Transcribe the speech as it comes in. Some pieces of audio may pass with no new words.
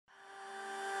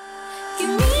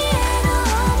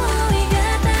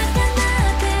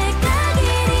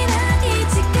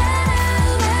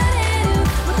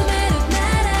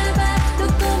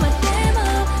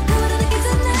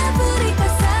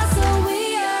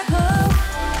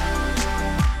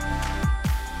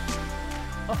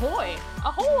Ahoy!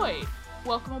 Ahoy!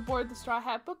 Welcome aboard the Straw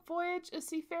Hat Book Voyage, a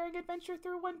seafaring adventure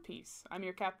through One Piece. I'm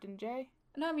your Captain Jay.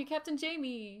 And I'm your Captain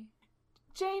Jamie.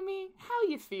 Jamie, how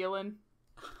you feeling?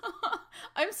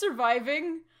 I'm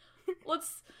surviving.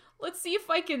 Let's see if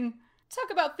I can talk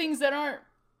about things that aren't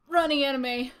running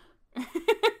anime.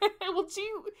 Well,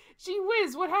 gee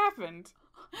whiz, what happened?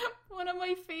 One of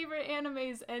my favorite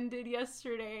animes ended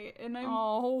yesterday, and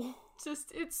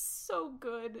it's so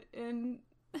good, and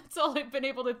that's all I've been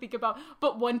able to think about.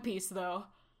 But One Piece, though.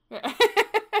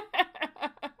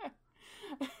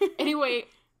 Anyway,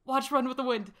 watch Run with the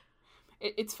Wind.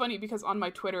 It's funny because on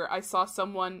my Twitter, I saw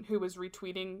someone who was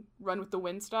retweeting Run with the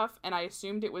Wind stuff, and I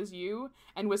assumed it was you,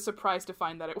 and was surprised to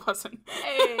find that it wasn't.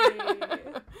 Hey!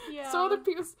 Yeah. So other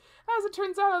people, as it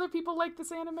turns out, other people like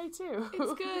this anime too.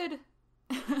 It's good.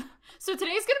 So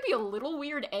today's gonna be a little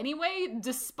weird anyway,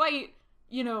 despite,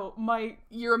 your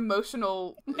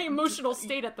emotional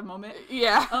state at the moment.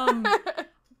 Yeah.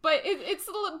 But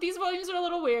these volumes are a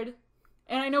little weird,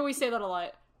 and I know we say that a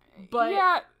lot, but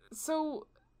yeah. So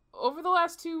over the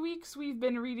last 2 weeks, we've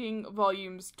been reading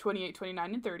volumes 28,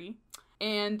 29, and 30,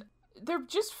 and they're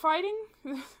just fighting.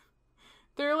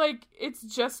 They're like, it's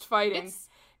just fighting.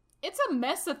 It's a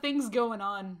mess of things going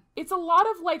on. It's a lot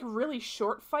of like really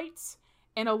short fights,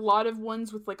 and a lot of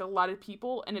ones with like a lot of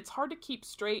people, and it's hard to keep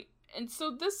straight. And so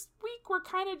this week, we're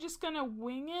kind of just gonna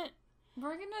wing it.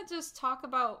 We're gonna just talk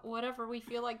about whatever we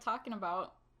feel like talking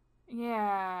about.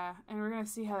 Yeah, and we're gonna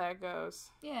see how that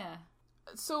goes. Yeah.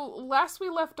 So last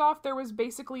we left off, there was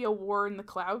basically a war in the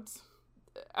clouds.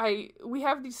 We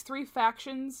have these three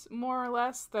factions, more or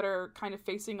less, that are kind of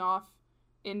facing off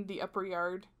in the upper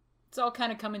yard. It's all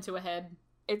kind of coming to a head.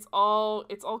 It's all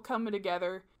coming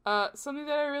together. Something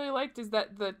that I really liked is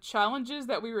that the challenges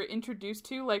that we were introduced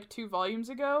to like 2 volumes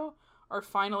ago are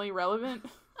finally relevant.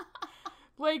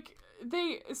 Like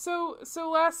so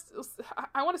last,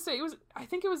 I want to say I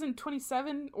think it was in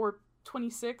 27 or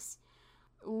 26,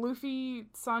 Luffy,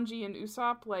 Sanji, and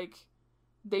Usopp, like,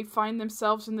 they find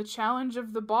themselves in the challenge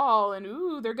of the ball, and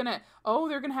they're gonna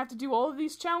have to do all of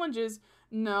these challenges.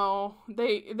 No,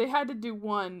 they had to do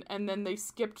one, and then they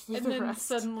skipped through the rest. And then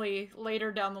suddenly,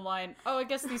 later down the line, I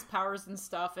guess these powers and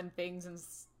stuff and things and...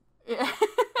 Yeah.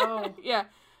 Oh. Yeah.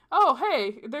 Oh,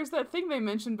 hey, there's that thing they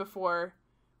mentioned before.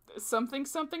 Something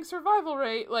survival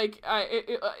rate. Like,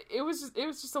 it was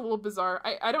just a little bizarre.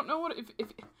 I don't know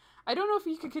I don't know if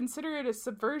you could consider it a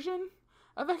subversion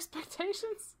of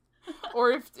expectations. Or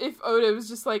if Oda was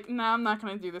just like, nah, I'm not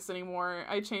gonna do this anymore.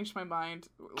 I changed my mind.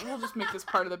 We'll just make this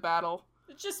part of the battle.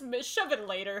 Just shove it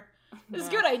later. There's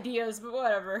good ideas, but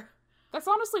whatever. That's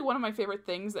honestly one of my favorite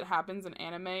things that happens in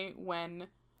anime when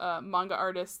manga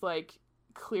artists, like,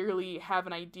 clearly have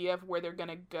an idea of where they're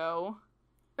gonna go.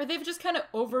 Or they've just kind of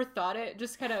overthought it,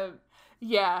 just kind of...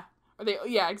 Yeah.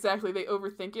 Exactly. They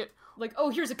overthink it. Like,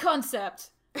 here's a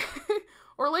concept.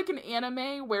 Or like an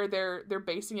anime where they're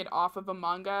basing it off of a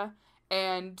manga,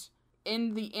 and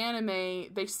in the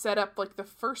anime they set up like the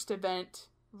first event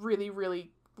really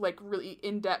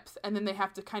in depth, and then they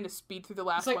have to kind of speed through the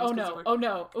last ones. Oh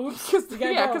no, oops, we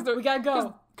gotta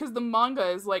go. Because the manga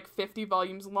is like 50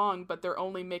 volumes long, but they're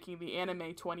only making the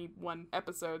anime 21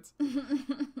 episodes.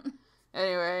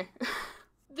 Anyway.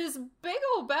 This big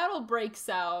old battle breaks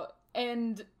out,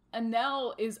 and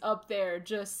Enel is up there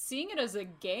just seeing it as a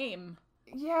game.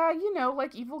 Yeah,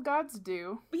 like evil gods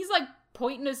do. He's like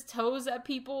pointing his toes at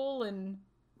people, and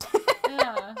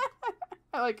yeah.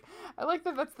 I like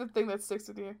that that's the thing that sticks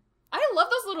with you. I love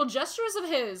those little gestures of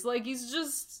his. Like,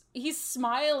 he's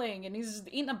smiling, and he's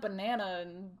eating a banana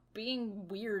and being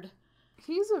weird.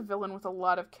 He's a villain with a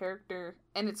lot of character,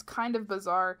 and it's kind of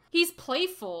bizarre. He's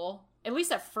playful, at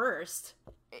least at first.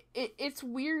 It's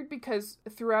weird because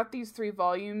throughout these 3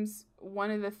 volumes,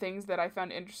 one of the things that I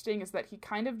found interesting is that he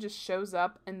kind of just shows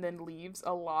up and then leaves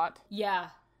a lot. Yeah.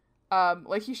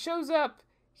 Like, he shows up,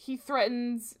 he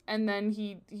threatens, and then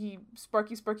he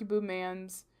Sparky Boo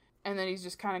Mans, and then he's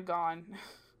just kind of gone.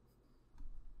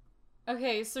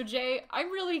 Okay, so Jay, I'm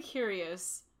really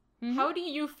curious. Mm-hmm. How do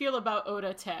you feel about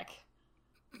Oda Tech?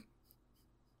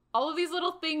 All of these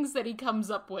little things that he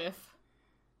comes up with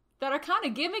that are kind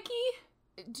of gimmicky?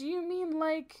 Do you mean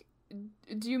like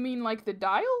the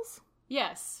dials?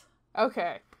 Yes.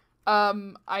 Okay.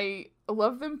 I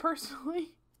love them personally.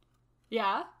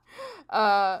 Yeah.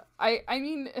 I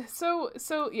mean, so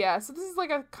yeah, so this is like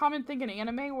a common thing in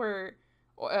anime where,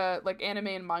 like anime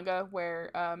and manga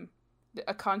where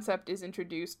a concept is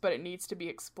introduced but it needs to be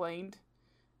explained.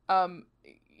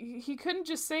 He couldn't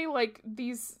just say like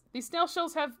these snail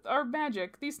shells are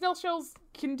magic. These snail shells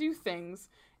can do things.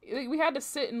 We had to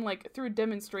sit and like through a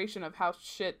demonstration of how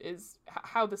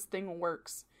how this thing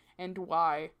works and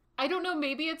why. I don't know,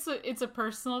 maybe it's a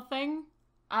personal thing.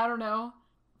 I don't know.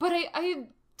 But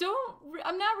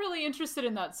I'm not really interested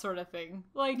in that sort of thing.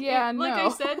 Like, yeah, like I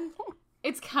said,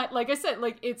 it's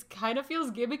it kind of feels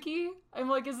gimmicky. I'm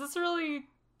like, is this really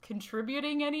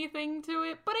contributing anything to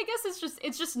it? But I guess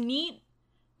it's just neat.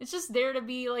 It's just there to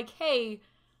be like, hey.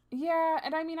 Yeah,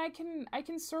 and I mean, I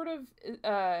can sort of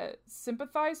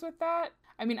sympathize with that.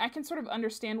 I mean, I can sort of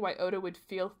understand why Oda would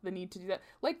feel the need to do that.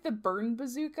 Like the burn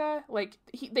bazooka, like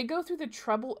they go through the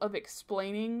trouble of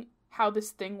explaining how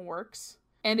this thing works.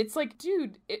 And it's like,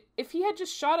 dude, if he had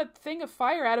just shot a thing of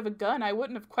fire out of a gun, I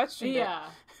wouldn't have questioned it.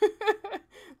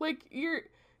 Like,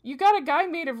 you got a guy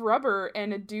made of rubber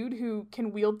and a dude who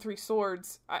can wield 3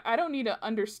 swords. I don't need to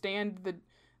understand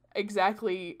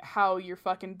exactly how your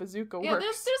fucking bazooka works. Yeah,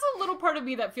 there's a little part of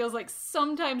me that feels like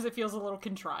sometimes it feels a little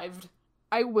contrived.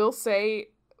 I will say,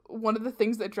 one of the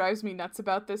things that drives me nuts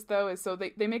about this, though, is so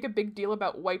they make a big deal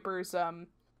about Wiper's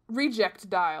reject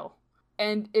dial.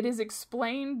 And it is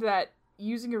explained that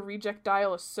using a reject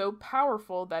dial is so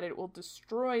powerful that it will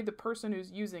destroy the person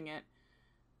who's using it.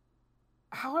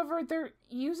 However, they're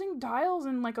using dials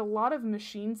in, like, a lot of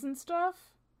machines and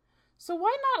stuff. So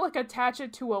why not, like, attach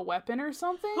it to a weapon or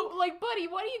something? Like, buddy,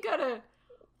 why you gotta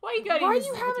use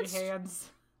it with your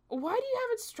hands? Why do you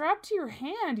have it strapped to your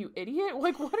hand, you idiot?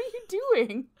 Like, what are you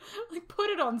doing? Like, put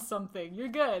it on something. You're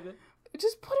good.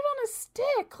 Just put it on a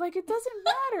stick. Like, it doesn't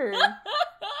matter.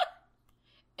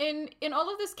 In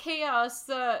all of this chaos,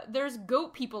 there's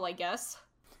goat people, I guess.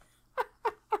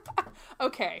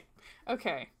 Okay.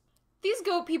 These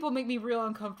goat people make me real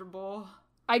uncomfortable.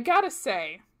 I gotta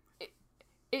say,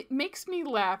 it makes me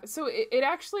laugh. So it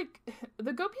actually,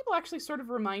 the goat people actually sort of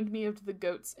remind me of the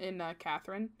goats in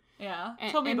Catherine. Yeah,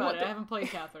 tell me about it. I haven't played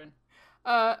Catherine.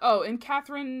 In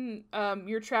Catherine,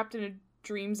 you're trapped in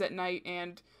dreams at night,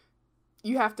 and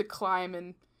you have to climb,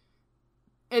 and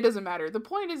it doesn't matter. The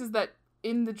point is that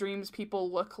in the dreams,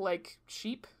 people look like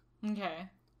sheep. Okay.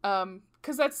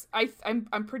 Because that's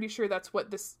I'm pretty sure that's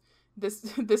what this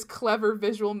clever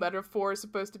visual metaphor is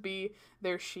supposed to be.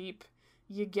 They're sheep.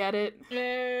 You get it?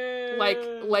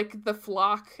 Like the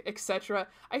flock, etc.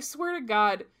 I swear to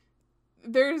God,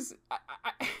 there's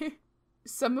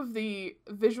some of the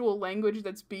visual language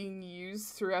that's being used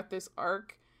throughout this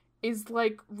arc is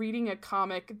like reading a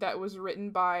comic that was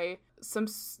written by some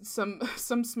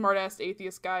smart-ass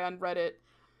atheist guy on Reddit.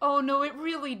 Oh no, it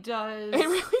really does. It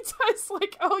really does.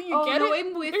 Like, get it? Oh no,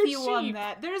 I'm with you on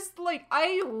that. There's like,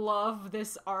 I love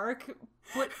this arc,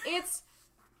 but it's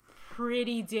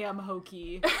pretty damn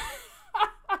hokey.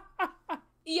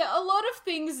 Yeah, a lot of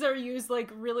things are used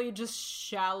like really just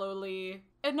shallowly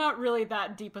and not really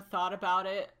that deep a thought about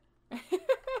it. I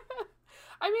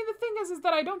mean, the thing is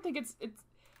that I don't think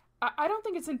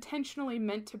it's intentionally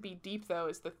meant to be deep, though,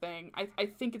 is the thing. I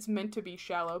think it's meant to be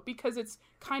shallow because it's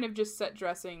kind of just set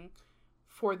dressing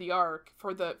for the arc,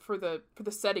 for the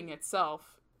setting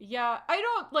itself. Yeah,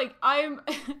 I'm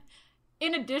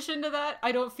in addition to that,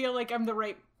 I don't feel like I'm the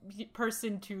right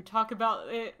person to talk about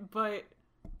it, but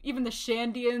even the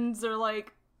Shandians are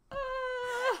like,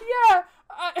 Yeah,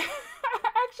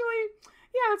 actually,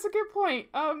 yeah, that's a good point.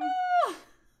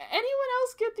 Anyone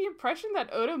else get the impression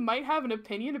that Oda might have an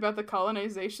opinion about the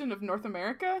colonization of North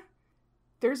America?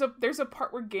 There's a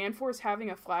part where Ganfor is having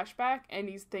a flashback and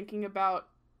he's thinking about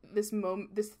this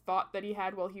thought that he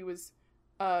had while he was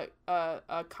a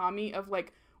kami of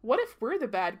like, what if we're the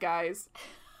bad guys?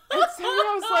 And so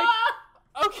I was like,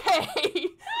 okay,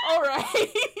 all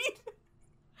right.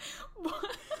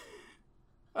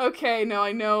 Okay, now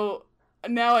I know.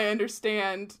 Now I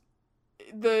understand.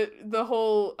 The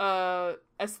whole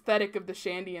aesthetic of the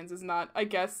Shandians is not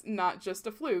just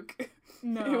a fluke.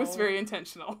 No. It was very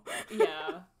intentional.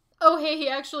 Yeah. Oh, hey, he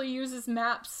actually uses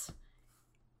maps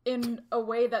in a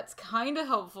way that's kind of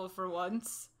helpful for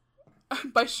once.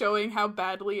 By showing how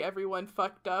badly everyone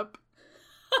fucked up.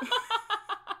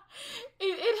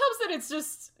 It helps that it's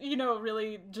just,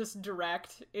 really just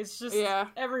direct. It's just,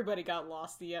 everybody got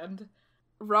lost the end.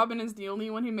 Robin is the only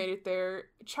one who made it there.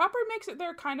 Chopper makes it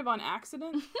there kind of on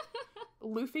accident.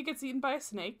 Luffy gets eaten by a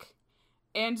snake.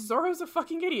 And Zoro's a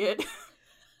fucking idiot.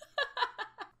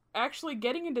 Actually,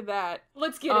 getting into that...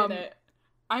 Let's get in it.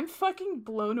 I'm fucking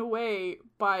blown away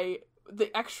by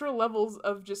the extra levels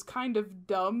of just kind of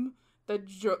dumb that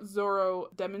Zoro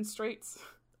demonstrates.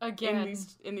 Again.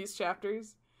 In these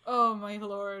chapters. Oh my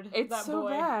lord. It's that so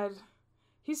boy. bad.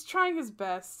 He's trying his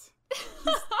best.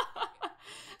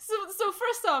 So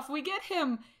first off, we get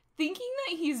him thinking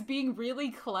that he's being really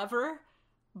clever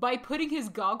by putting his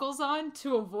goggles on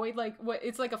to avoid, like, what,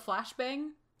 it's like a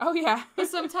flashbang Oh, yeah. of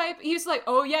some type. He's like,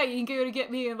 oh yeah, you ain't gonna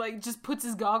get me, and like just puts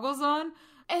his goggles on.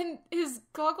 And his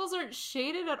goggles aren't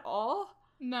shaded at all.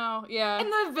 No, yeah. And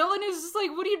the villain is just like,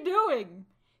 what are you doing?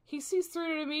 He sees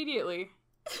through it immediately.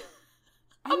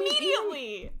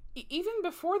 Immediately! Even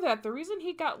before that, the reason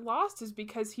he got lost is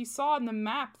because he saw on the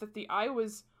map that the eye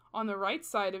was on the right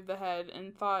side of the head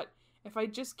and thought, if I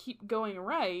just keep going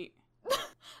right...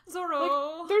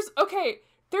 Zoro! Like,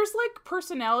 there's like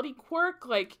personality quirk,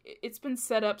 like, it's been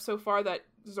set up so far that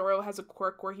Zoro has a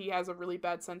quirk where he has a really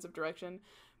bad sense of direction.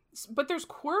 But there's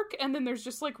quirk, and then there's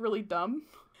just, like, really dumb.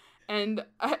 And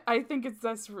I think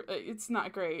it's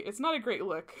not great. It's not a great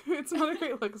look. It's not a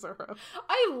great look, Zoro.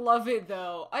 I love it,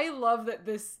 though. I love that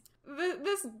this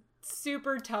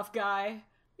super tough guy,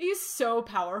 he's so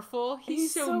powerful.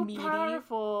 He's so meaty.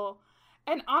 Powerful.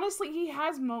 And honestly, he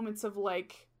has moments of,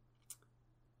 like,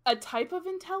 a type of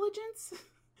intelligence.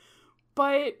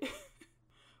 But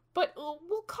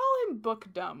we'll call him book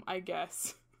dumb, I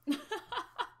guess.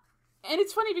 And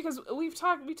it's funny because we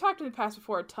talked in the past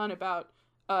before a ton about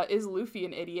is Luffy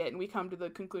an idiot, and we come to the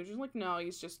conclusion like, no,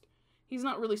 he's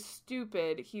not really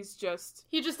stupid. He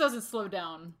just doesn't slow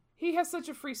down. He has such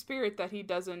a free spirit that he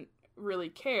doesn't really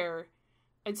care,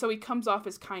 and so he comes off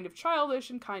as kind of childish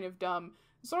and kind of dumb.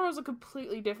 Zoro's a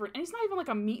completely different, and he's not even like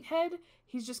a meathead.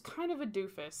 He's just kind of a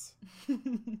doofus.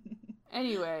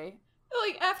 Anyway,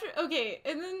 like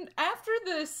and then after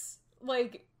this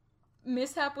like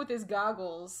mishap with his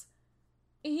goggles,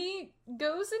 he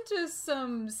goes into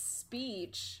some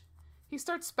speech. He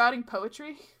starts spouting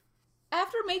poetry.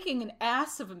 After making an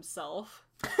ass of himself.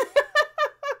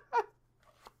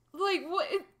 Like, what?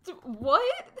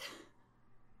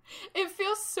 It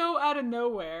feels so out of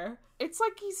nowhere. It's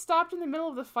like he stopped in the middle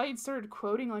of the fight and started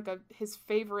quoting, like, his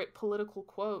favorite political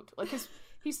quote. Like,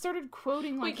 he started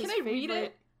quoting, like, Wait, his favorite... read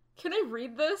it? Can I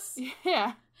read this?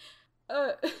 Yeah.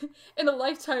 In a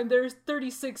lifetime, there's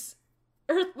 36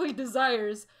 earthly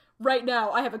desires. Right now,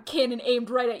 I have a cannon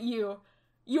aimed right at you.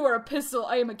 You are a pistol,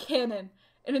 I am a cannon.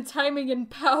 And in timing and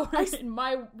power, and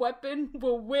my weapon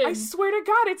will win. I swear to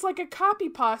God, it's like a copy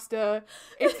pasta.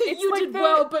 It's you like did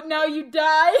well, but now you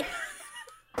die.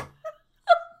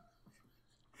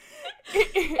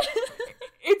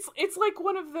 It's like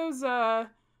one of those,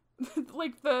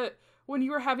 like when you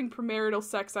were having premarital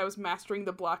sex, I was mastering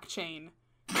the blockchain.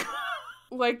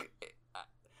 Like...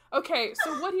 Okay,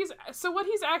 so what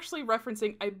he's actually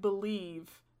referencing, I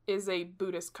believe, is a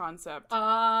Buddhist concept.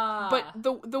 But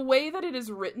the way that it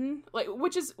is written, like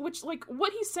which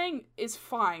what he's saying is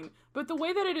fine, but the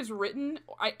way that it is written,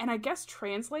 I guess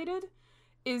translated,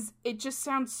 is it just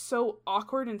sounds so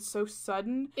awkward and so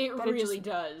sudden. It really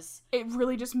does. It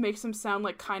really just makes him sound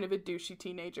like kind of a douchey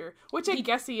teenager, which I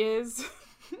guess he is.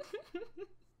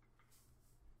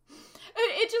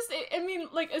 I mean,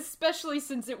 like, especially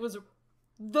since it was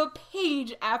the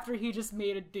page after he just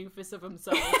made a doofus of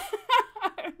himself.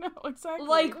 I know, exactly.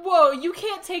 Like, whoa, you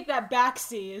can't take that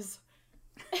backsies.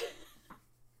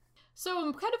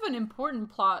 So, kind of an important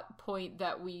plot point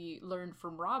that we learned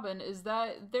from Robin is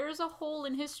that there's a hole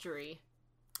in history.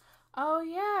 Oh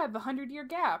yeah, the 100-year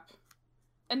gap.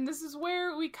 And this is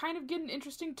where we kind of get an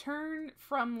interesting turn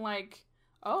from, like,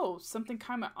 oh, something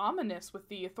kind of ominous with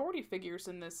the authority figures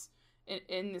in this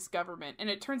government. And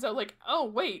it turns out, like, oh,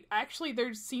 wait, actually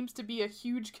there seems to be a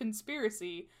huge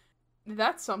conspiracy.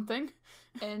 That's something.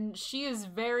 And she is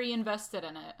very invested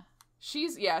in it.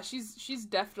 She's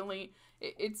definitely,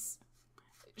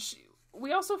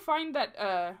 we also find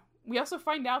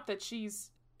out that she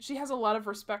has a lot of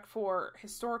respect for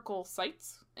historical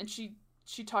sites, and she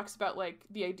talks about, like,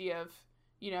 the idea of,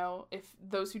 you know, if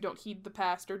those who don't heed the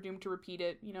past are doomed to repeat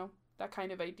it, you know, that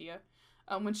kind of idea.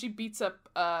 When she beats up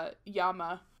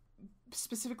Yama,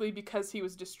 specifically because he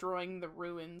was destroying the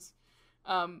ruins.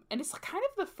 And it's kind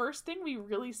of the first thing we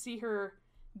really see her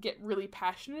get really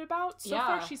passionate about. So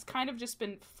far, she's kind of just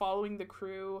been following the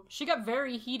crew. She got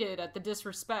very heated at the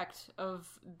disrespect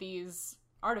of these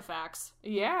artifacts.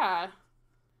 Yeah.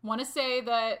 Want to say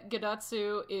that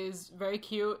Gedatsu is very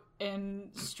cute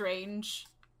and strange.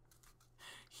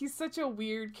 He's such a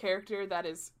weird character that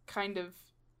is kind of...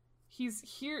 He's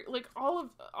here, like, all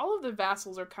of the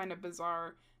vassals are kind of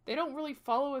bizarre. They don't really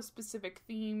follow a specific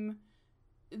theme.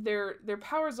 Their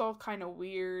powers all kind of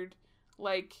weird.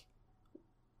 Like,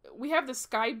 we have the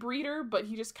Sky Breeder, but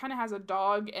he just kind of has a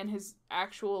dog, and his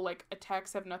actual, like,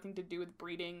 attacks have nothing to do with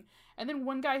breeding. And then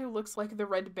one guy who looks like the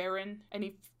Red Baron, and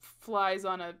he flies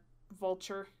on a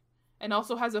vulture, and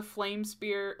also has a flame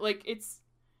spear. Like, it's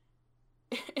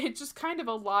just kind of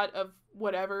a lot of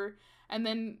whatever. And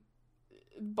then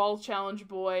Ball Challenge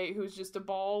Boy, who's just a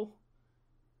ball,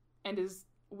 and is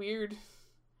weird.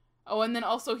 Oh, and then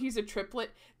also he's a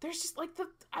triplet. There's just, like, they're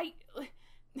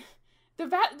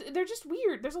just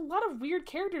weird. There's a lot of weird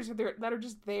characters that are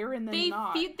just there and then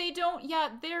not. They don't,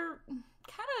 they're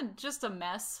kind of just a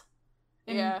mess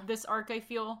in this arc, I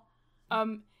feel.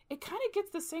 It kind of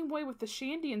gets the same way with the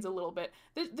Shandians a little bit.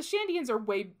 The Shandians are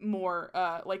way more,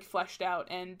 like, fleshed out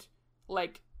and,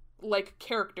 like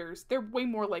characters. They're way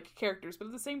more like characters, but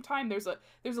at the same time, there's a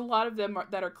lot of them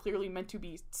that are clearly meant to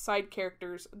be side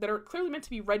characters, that are clearly meant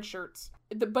to be red shirts.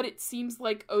 But it seems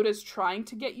like Oda's trying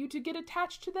to get you to get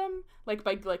attached to them, like,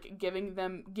 by, like,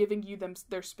 giving you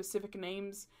their specific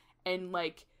names, and,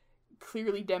 like,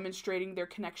 clearly demonstrating their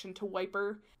connection to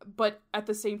Wiper. But at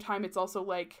the same time, it's also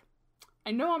like,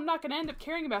 I know I'm not gonna end up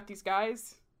caring about these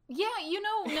guys. Yeah,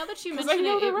 now that you mention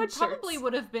it probably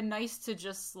would have been nice to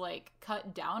just, like,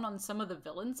 cut down on some of the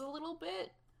villains a little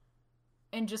bit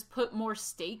and just put more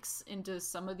stakes into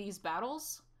some of these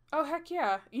battles. Oh, heck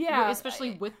yeah. Yeah.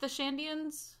 Especially with the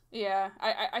Shandians. Yeah,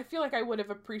 I feel like I would have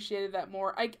appreciated that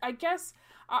more. I guess,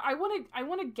 I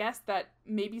want to guess that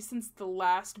maybe since the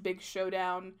last big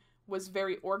showdown was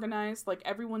very organized, like,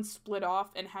 everyone split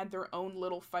off and had their own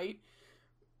little fight,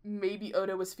 maybe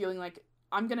Oda was feeling like,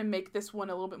 I'm gonna make this one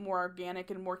a little bit more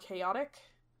organic and more chaotic.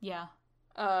 Yeah.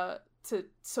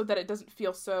 So that it doesn't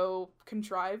feel so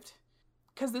contrived.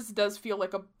 Because this does feel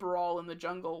like a brawl in the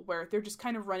jungle, where they're just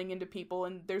kind of running into people,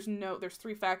 and there's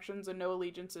 3 factions and no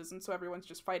allegiances, and so everyone's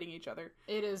just fighting each other.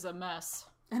 It is a mess.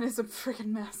 And it's a freaking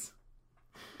mess.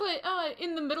 But,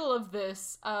 in the middle of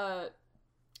this,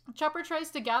 Chopper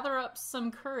tries to gather up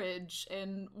some courage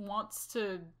and wants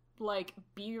to, like,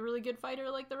 be a really good fighter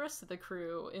like the rest of the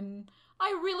crew, and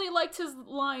I really liked his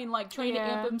line, like, trying to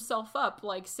amp himself up,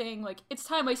 like, saying, like, it's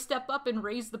time I step up and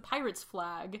raise the pirate's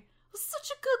flag. It was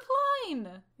such a good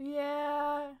line!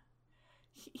 Yeah.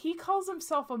 He calls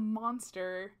himself a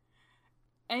monster,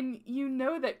 and you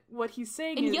know that what he's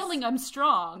saying is... And yelling, I'm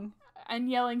strong.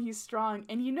 And yelling he's strong,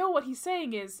 and you know what he's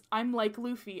saying is, I'm like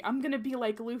Luffy, I'm gonna be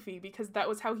like Luffy, because that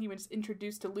was how he was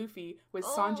introduced to Luffy, was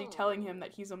Sanji telling him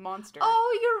that he's a monster.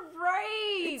 Oh, you're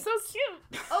right! It's so cute!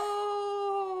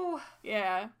 Oh!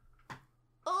 Yeah.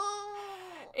 Oh!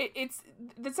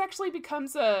 This actually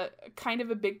becomes a kind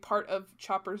of a big part of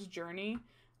Chopper's journey,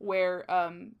 where,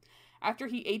 after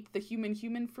he ate the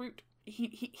human fruit,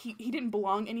 he didn't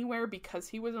belong anywhere because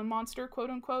he was a monster, quote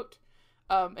unquote.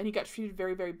 And he got treated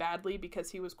very, very badly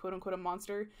because he was quote-unquote a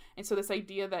monster. And so this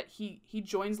idea that he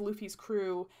joins Luffy's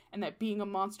crew and that being a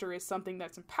monster is something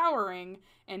that's empowering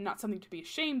and not something to be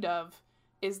ashamed of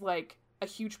is, like, a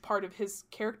huge part of his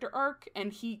character arc.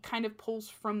 And he kind of pulls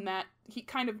from that. He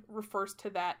kind of refers to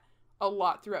that a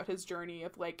lot throughout his journey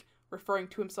of, like, referring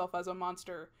to himself as a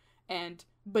monster,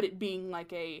 but it being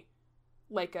like a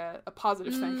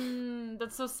positive thing.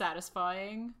 That's so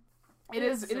satisfying. It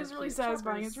is really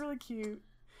satisfying. It's really cute.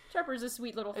 Chopper's a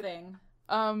sweet little thing.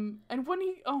 And when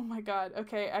oh my god,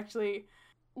 okay, actually,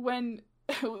 when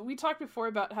we talked before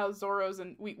about how Zoro's,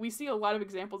 and we see a lot of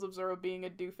examples of Zoro being a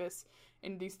doofus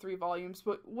in these 3 volumes,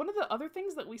 but one of the other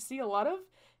things that we see a lot of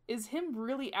is him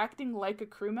really acting like a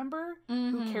crew member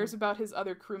who cares about his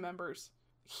other crew members.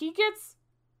 He gets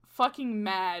fucking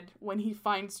mad when he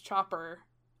finds Chopper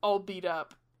all beat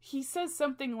up. He says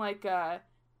something like,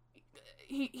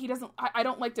 he doesn't, I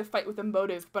don't like to fight with a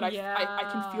motive, but I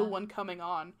can feel one coming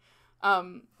on.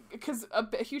 Because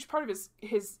a huge part of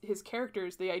his character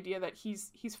is the idea that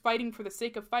he's fighting for the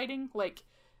sake of fighting. Like,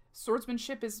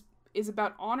 swordsmanship is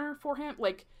about honor for him.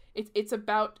 Like, it's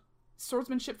about,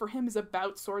 swordsmanship for him is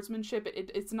about swordsmanship.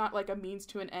 It's not like a means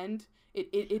to an end. It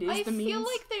is the means. I feel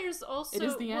like there's also, it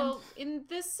is the end. In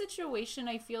this situation,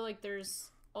 I feel like there's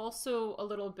also a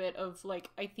little bit of, like,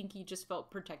 I think he just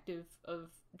felt protective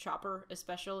of Chopper,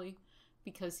 especially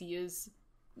because he is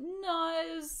not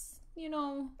as,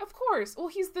 Of course. Well,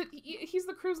 he's the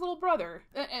crew's little brother,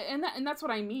 and that's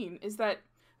what I mean, is that,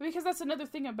 because that's another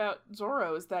thing about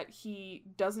Zoro, is that he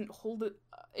doesn't hold it.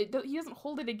 He doesn't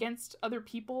hold it against other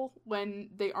people when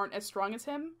they aren't as strong as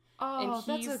him. Oh, and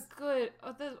that's a good.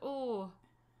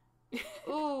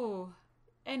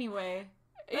 Anyway.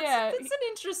 That's an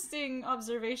interesting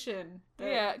observation.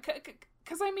 Yeah,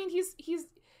 because I mean, he's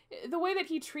the way that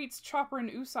he treats Chopper and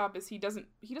Usopp is he doesn't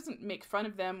make fun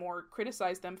of them or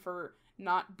criticize them for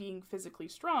not being physically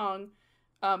strong.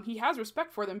 He has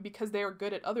respect for them because they are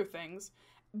good at other things.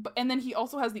 And then he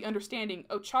also has the understanding,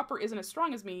 oh, Chopper isn't as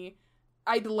strong as me.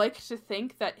 I'd like to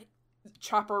think that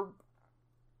Chopper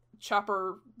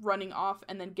running off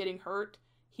and then getting hurt,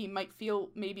 he might feel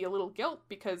maybe a little guilt,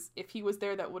 because if he was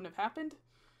there, that wouldn't have happened.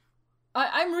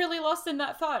 I'm really lost in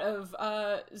that thought of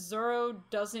Zoro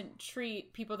doesn't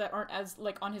treat people that aren't as,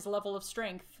 like, on his level of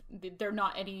strength. They're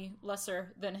not any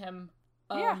lesser than him.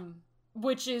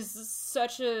 Which is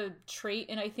such a trait,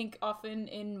 and I think often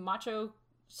in macho,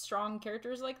 strong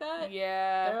characters like that.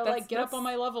 Yeah. They're like, get up on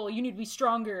my level, you need to be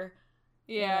stronger.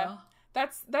 Yeah. You know?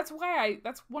 That's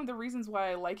one of the reasons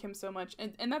why I like him so much.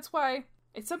 And that's why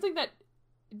it's something that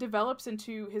develops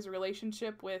into his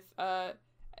relationship with,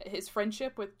 his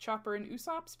friendship with Chopper and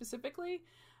Usopp specifically.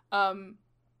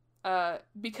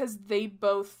 Because they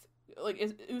both, like,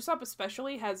 Usopp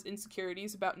especially has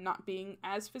insecurities about not being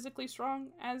as physically strong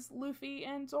as Luffy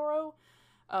and Zoro.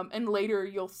 And later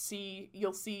you'll see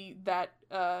that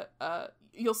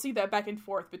back and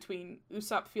forth between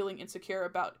Usopp feeling insecure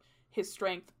about his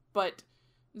strength, but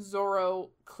Zoro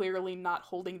clearly not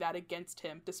holding that against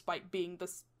him, despite being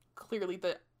clearly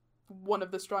one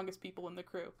of the strongest people in the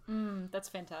crew. That's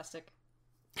fantastic.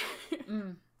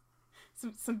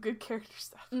 Some good character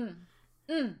stuff.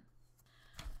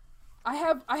 I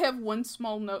have one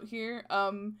small note here,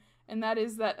 and that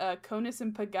is that Conus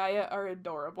and Pagaya are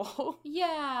adorable.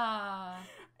 Yeah.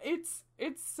 It's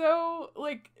so,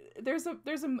 like, there's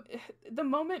the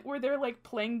moment where they're, like,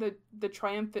 playing the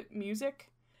triumphant music.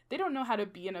 They don't know how to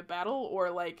be in a battle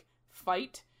or, like,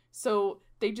 fight, so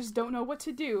they just don't know what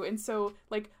to do. And so,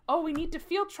 like, oh, we need to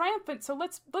feel triumphant, so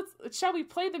let's shall we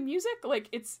play the music?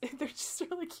 Like, they're just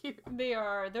really cute.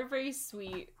 They're very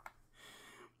sweet.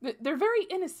 They're very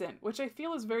innocent, which I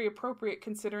feel is very appropriate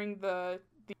considering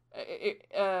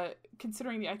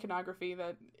considering the iconography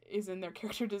that is in their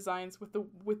character designs with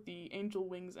the angel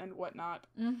wings and whatnot.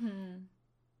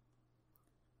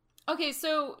 Okay,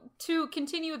 so to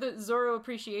continue the Zoro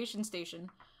appreciation station,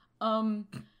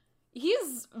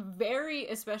 he's very,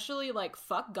 especially, like,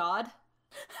 fuck God.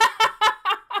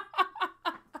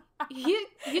 he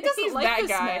doesn't like this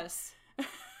guy. mess.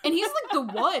 And he's, like, the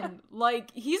one.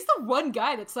 Like, he's the one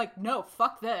guy that's like, no,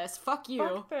 fuck this. Fuck you.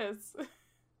 Fuck this.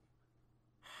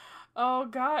 Oh,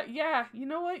 God. Yeah, you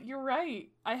know what? You're right.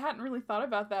 I hadn't really thought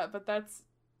about that, but that's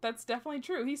definitely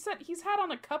true. He said he's had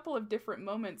a couple of different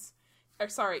moments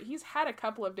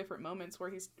where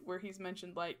he's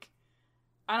mentioned, like,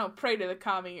 I don't pray to the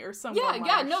kami or something.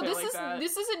 Yeah, no,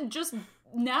 this isn't just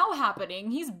now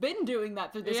happening. He's been doing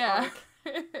that through this arc.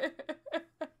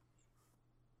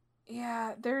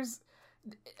 Yeah,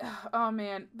 oh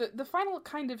man, the final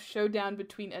kind of showdown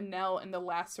between Enel and the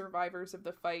last survivors of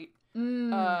the fight.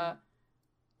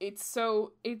 He's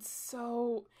so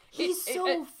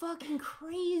fucking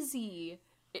crazy.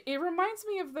 It reminds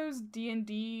me of those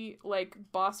D&D, like,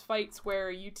 boss fights where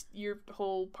your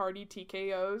whole party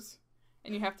TKOs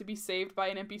and you have to be saved by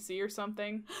an NPC or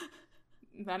something.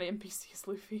 That NPC is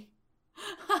Luffy.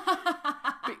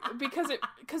 Because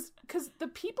the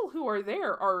people who are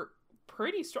there are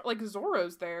pretty strong. Like,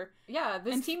 Zoro's there. Yeah,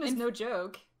 this team is no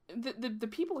joke. The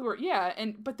people who are,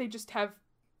 but they just have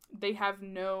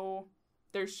no,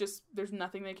 there's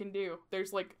nothing they can do.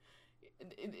 There's, like,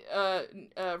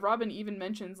 Robin even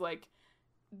mentions, like,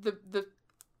 the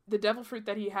devil fruit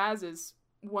that he has is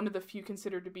one of the few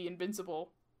considered to be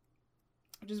invincible,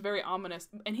 which is very ominous.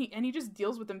 And he just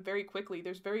deals with them very quickly.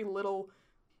 There's very little,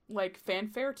 like,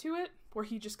 fanfare to it, where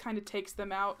he just kind of takes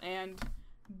them out and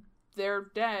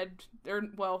they're dead. They're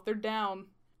down.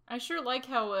 I sure like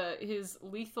how his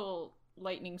lethal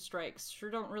lightning strikes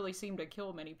sure don't really seem to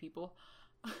kill many people.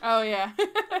 Oh yeah.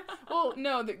 Well,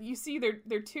 no, you see,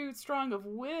 they're too strong of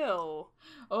will,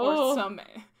 or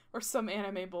some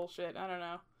anime bullshit. I don't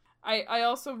know. I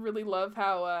also really love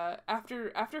how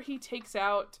after he takes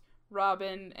out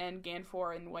Robin and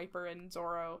Ganfor and Wiper and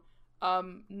Zoro,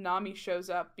 Nami shows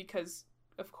up because,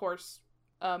 of course,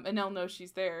 Enel knows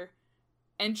she's there,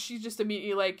 and she's just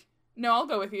immediately like, "No, I'll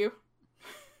go with you."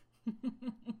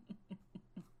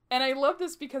 And I love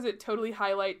this because it totally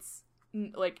highlights,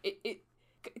 like, it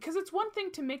because it's one thing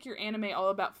to make your anime all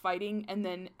about fighting and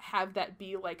then have that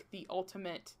be, like, the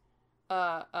ultimate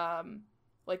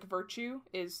like, virtue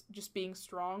is just being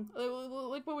strong,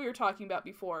 like what we were talking about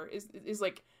before, is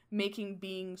like making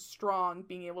being strong,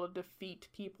 being able to defeat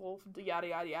people, yada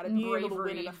yada yada, being able to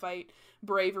win in a fight,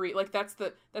 bravery, like that's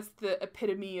the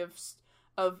epitome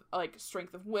of like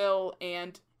strength of will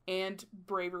and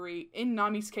bravery. In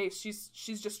Nami's case,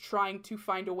 she's just trying to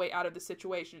find a way out of the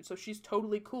situation, so she's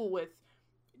totally cool with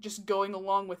just going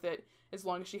along with it as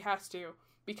long as she has to.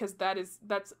 because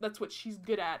that's what she's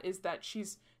good at, is that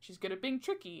she's good at being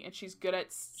tricky, and she's good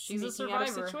at sneaking out of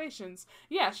situations.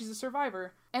 Yeah, she's a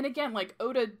survivor. And again, like, none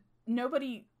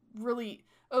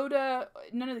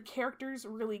of the characters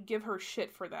really give her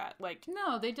shit for that. Like,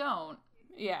 no, they don't.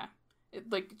 Yeah.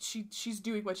 She's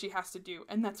doing what she has to do,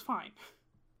 and that's fine.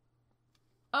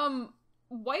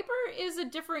 Wiper is a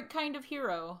different kind of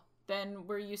hero than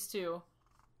we're used to.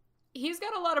 He's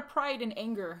got a lot of pride and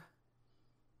anger.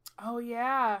 Oh,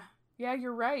 yeah. Yeah,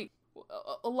 you're right.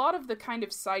 A lot of the kind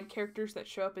of side characters that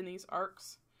show up in these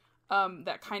arcs,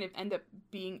 that kind of end up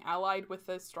being allied with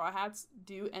the Straw Hats,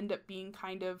 do end up being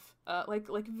kind of, like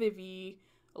Vivi,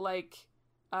 like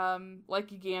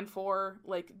Ganfor,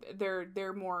 like,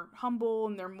 they're more humble,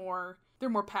 and they're more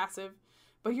passive.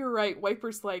 But you're right,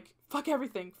 Wiper's like, fuck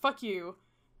everything, fuck you,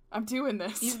 I'm doing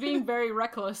this. He's being very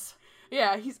reckless.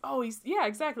 Yeah,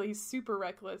 exactly, he's super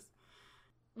reckless.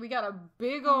 We got a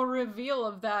big ol' reveal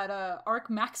of that, Arc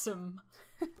Maxim.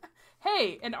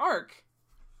 Hey, an arc.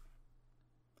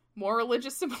 More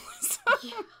religious symbolism.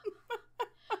 Yeah.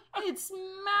 It's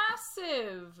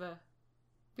massive.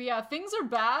 But yeah, things are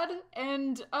bad,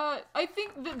 and I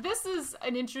think that this is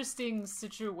an interesting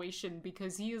situation,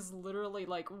 because he is literally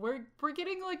like, we're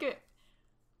getting like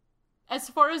as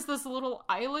far as this little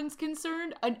island's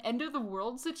concerned, an end of the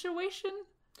world situation.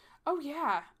 Oh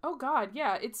yeah. Oh god,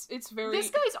 yeah. It's very. This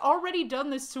guy's already done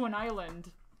this to an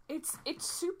island. It's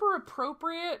super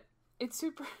appropriate. It's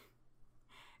super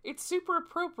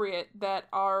appropriate that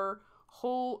our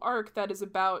whole arc that is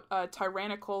about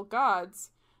tyrannical gods,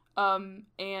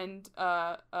 and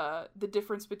the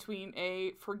difference between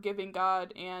a forgiving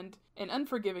god and an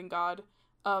unforgiving god,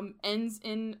 ends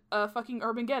in fucking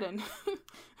Armageddon.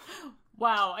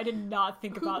 Wow, I did not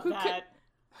think about that.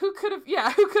 Who could have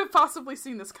possibly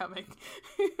seen this coming?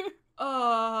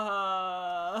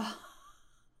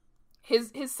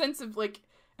 His sense of, like,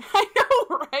 I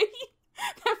know, right?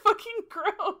 That fucking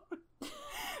groan.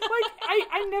 Like,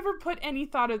 I never put any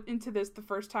thought into this the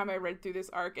first time I read through this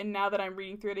arc, and now that I'm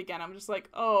reading through it again, I'm just like,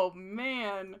 oh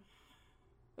man,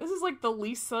 this is like the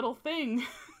least subtle thing.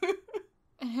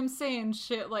 And him saying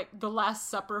shit like the Last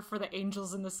Supper for the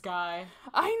angels in the sky.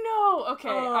 I know.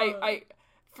 Okay,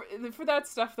 for that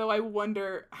stuff though, I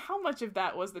wonder how much of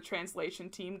that was the translation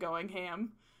team going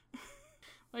ham.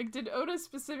 Like, did Oda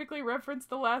specifically reference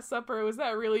the Last Supper, or was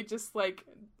that really just like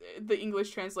the English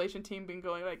translation team being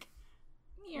going like,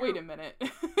 wait a minute,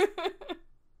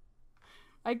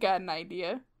 I got an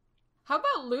idea. How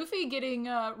about Luffy getting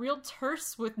real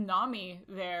terse with Nami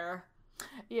there?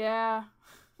 Yeah.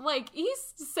 Like, he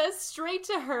says straight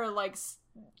to her, like,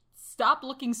 stop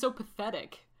looking so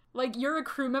pathetic. Like, you're a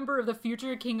crew member of the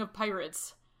future king of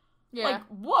pirates. Yeah. Like,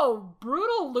 whoa,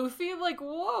 brutal, Luffy. Like,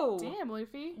 whoa. Damn,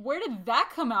 Luffy. Where did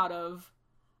that come out of?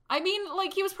 I mean,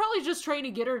 like, he was probably just trying to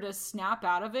get her to snap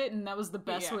out of it, and that was the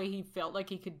best way he felt like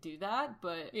he could do that,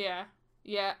 but... Yeah.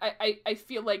 Yeah, I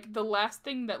feel like the last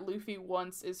thing that Luffy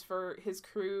wants is for his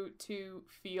crew to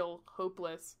feel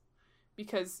hopeless.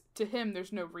 Because to him,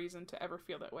 there's no reason to ever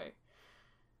feel that way.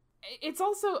 It's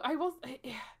also,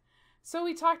 so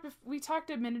we talked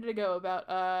a minute ago about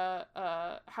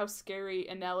how scary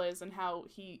Enel is, and how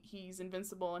he's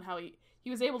invincible, and how he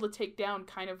was able to take down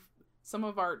kind of some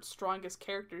of our strongest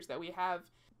characters that we have,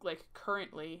 like,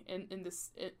 currently in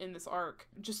this arc,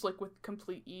 just like with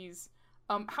complete ease.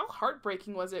 How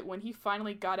heartbreaking was it when he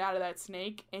finally got out of that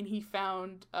snake and he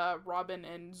found Robin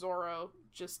and Zoro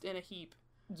just in a heap?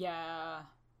 Yeah.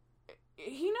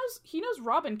 He knows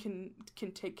Robin can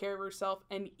take care of herself,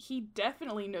 and he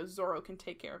definitely knows Zoro can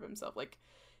take care of himself. Like,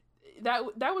 that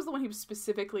was the one he was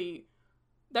specifically,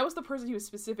 that was the person he was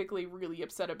specifically really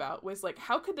upset about, was like,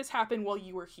 how could this happen while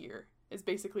you were here, is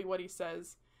basically what he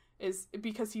says, is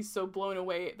because he's so blown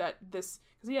away that this,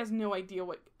 because he has no idea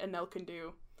what Enel can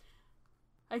do.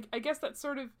 I guess that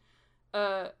sort of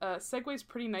segues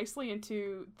pretty nicely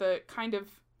into the kind of,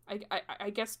 I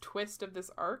guess, twist of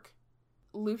this arc.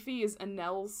 Luffy is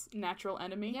Enel's natural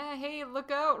enemy. Yeah, hey,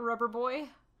 look out, rubber boy.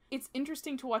 It's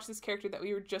interesting to watch this character that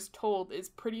we were just told is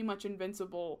pretty much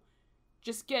invincible.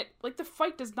 Like, the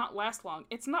fight does not last long.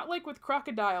 It's not like with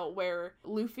Crocodile, where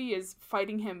Luffy is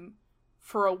fighting him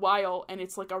for a while, and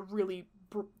it's like a really,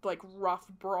 rough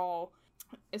brawl.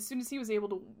 As soon as he was able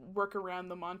to work around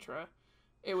the mantra,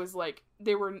 it was like,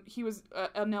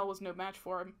 Enel was no match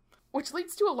for him. Which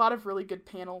leads to a lot of really good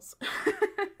panels.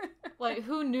 Like,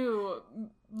 who knew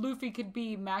Luffy could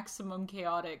be maximum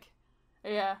chaotic?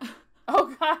 Yeah.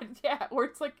 Oh god, yeah. Where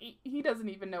it's like, he doesn't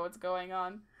even know what's going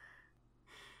on.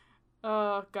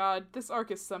 Oh god, this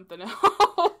arc is something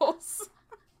else.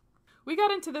 we got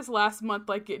into this last month,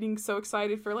 like, getting so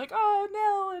excited for, like, oh,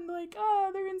 Nell, and, like, oh,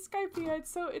 they're in Skypiea,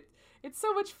 it's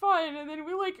so much fun, and then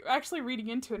we're, like, actually reading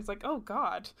into it, it's like, oh,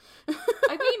 God. I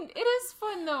mean, it is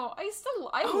fun, though. I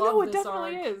love this arc.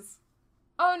 It definitely is.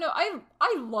 Oh, no,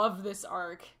 I love this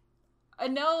arc.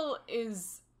 Nell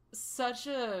is such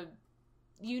a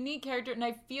unique character, and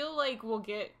I feel like we'll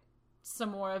get some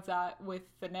more of that with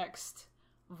the next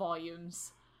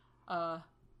volumes.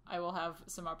 I will have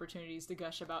some opportunities to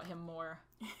gush about him more.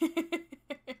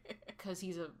 Because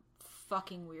he's a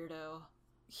fucking weirdo.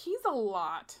 He's a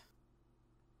lot.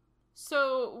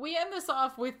 So, we end this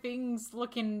off with things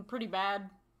looking pretty bad.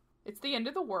 It's the end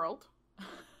of the world.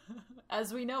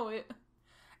 As we know it.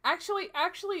 Actually,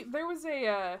 there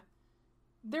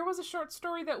was a short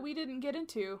story that we didn't get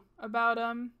into about,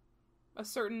 a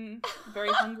certain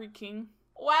very hungry king.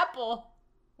 Wapple.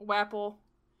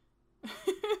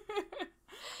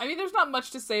 I mean, there's not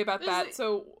much to say about that.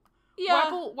 So,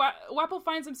 yeah. Wapple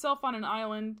finds himself on an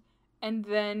island, and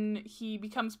then he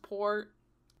becomes poor,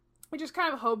 which is kind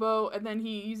of a hobo, and then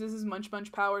he uses his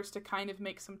Munch powers to kind of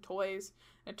make some toys.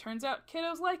 And it turns out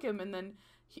kiddos like him, and then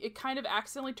it kind of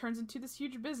accidentally turns into this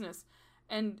huge business.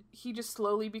 And he just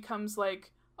slowly becomes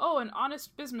like, oh, an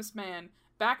honest businessman,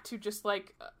 back to just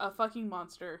like a fucking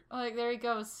monster. Like, there he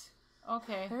goes.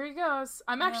 Okay. There he goes.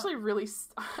 I'm actually really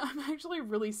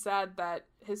sad that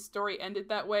his story ended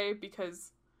that way,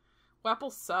 because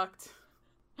Wapple sucked.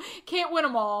 Can't win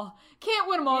them all.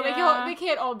 Yeah. They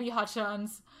can't all be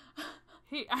Hachans.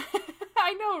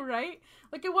 I know, right?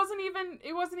 Like, it wasn't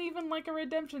even like a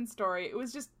redemption story. It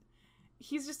was just,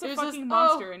 he's just a fucking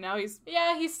monster, and now he's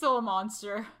still a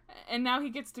monster. And now he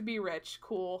gets to be rich.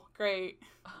 Cool. Great.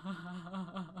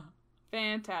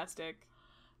 Fantastic.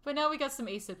 But now we got some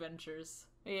Ace Adventures.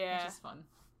 Yeah. Which is fun.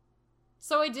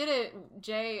 So I did it,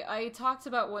 Jay. I talked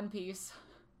about One Piece.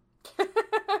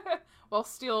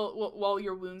 While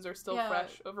your wounds are still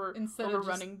fresh over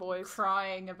Running Boys.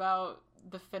 Crying about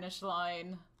the finish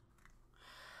line.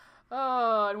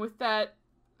 Oh, and with that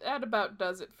about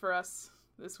does it for us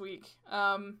this week.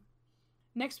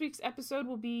 Next week's episode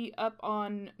will be up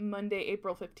on Monday,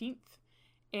 April 15th,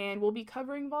 and we'll be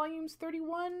covering volumes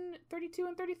 31, 32,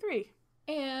 and 33.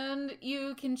 And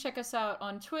you can check us out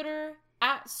on Twitter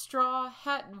at Straw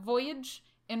Hat Voyage,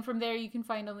 and from there you can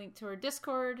find a link to our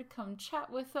Discord. Come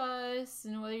chat with us,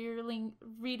 and whether you're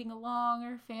reading along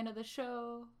or a fan of the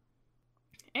show.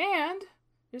 And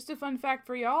just a fun fact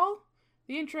for y'all,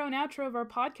 the intro and outro of our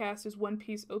podcast is One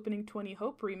Piece Opening 20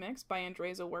 Hope Remix by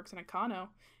Andreza Works and Akano,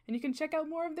 and you can check out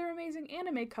more of their amazing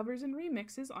anime covers and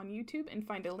remixes on YouTube and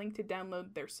find a link to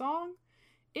download their song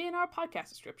in our podcast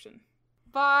description.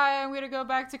 Bye. I'm gonna go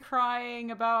back to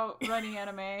crying about running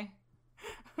anime.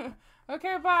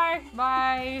 Okay, bye.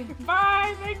 Bye.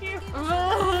 Bye. Thank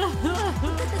you.